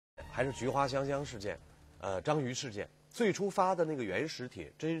还是菊花香香事件，章鱼事件，最初发的那个原始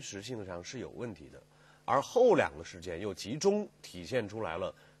帖真实性上是有问题的，而后两个事件又集中体现出来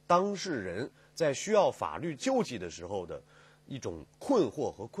了当事人在需要法律救济的时候的一种困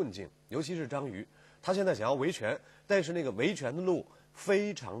惑和困境。尤其是章鱼，他现在想要维权，但是那个维权的路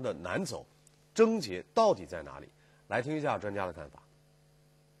非常的难走，症结到底在哪里？来听一下专家的看法。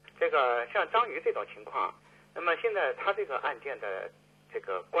这个像章鱼这种情况，那么现在他这个案件的这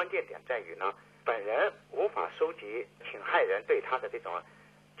个关键点在于呢，本人无法收集侵害人对他的这种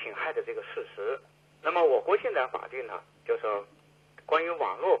侵害的这个事实。那么我国现在法律呢，就是说关于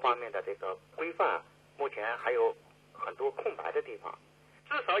网络方面的这个规范，目前还有很多空白的地方。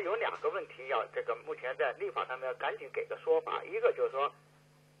至少有两个问题要这个目前在立法上面要赶紧给个说法。一个就是说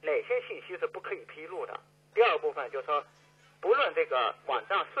哪些信息是不可以披露的。第二部分就是说，不论这个网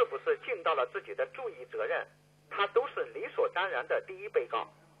站是不是尽到了自己的注意责任，他都是理所当然的第一被告。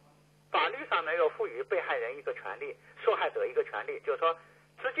法律上呢要赋予被害人一个权利，受害者一个权利，就是说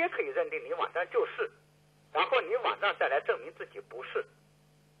直接可以认定你网站就是，然后你网站再来证明自己不是。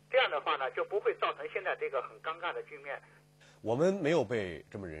这样的话呢，就不会造成现在这个很尴尬的局面。我们没有被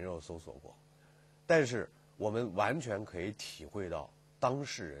这么人肉搜索过，但是我们完全可以体会到当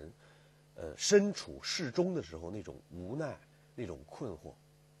事人身处事中的时候那种无奈、那种困惑。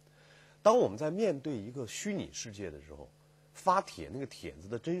当我们在面对一个虚拟世界的时候，发帖那个帖子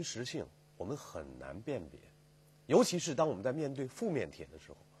的真实性我们很难辨别，尤其是当我们在面对负面帖的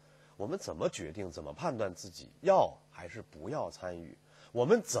时候，我们怎么决定、怎么判断自己要还是不要参与？我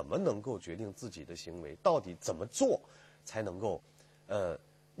们怎么能够决定自己的行为到底怎么做才能够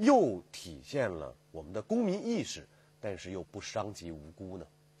又体现了我们的公民意识，但是又不伤及无辜呢？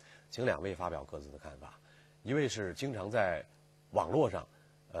请两位发表各自的看法。一位是经常在网络上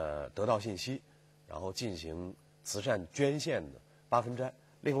得到信息，然后进行慈善捐献的八分斋；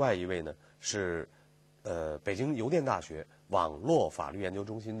另外一位呢是北京邮电大学网络法律研究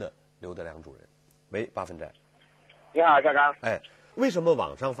中心的刘德良主任。喂，八分斋。你好，小张。哎，为什么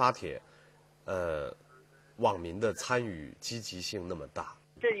网上发帖网民的参与积极性那么大？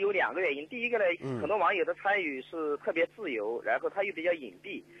这有两个原因。第一个呢，很多网友的参与是特别自由，然后他又比较隐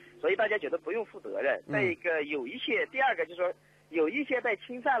蔽，所以大家觉得不用负责任。再一个，有一些，第二个就是说，有一些被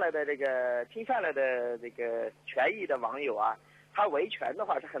侵犯了的这个权益的网友啊，他维权的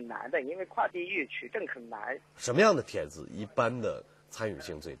话是很难的，因为跨地域取证很难。什么样的帖子一般的参与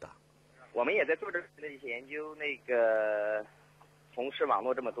性最大？我们也在做这一些研究，从事网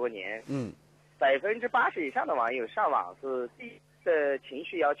络这么多年，80%以上的网友上网是第一的情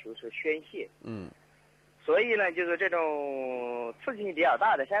绪要求是宣泄，所以呢，就是这种刺激性比较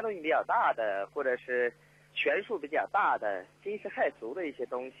大的、煽动性比较大的，或者是权数比较大的、惊世骇俗的一些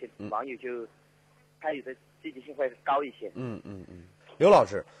东西，网友就参与的积极性会高一些。刘老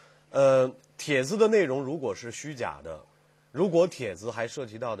师，帖子的内容如果是虚假的，如果帖子还涉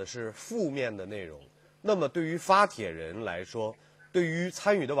及到的是负面的内容，那么对于发帖人来说，对于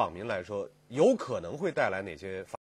参与的网民来说，有可能会带来哪些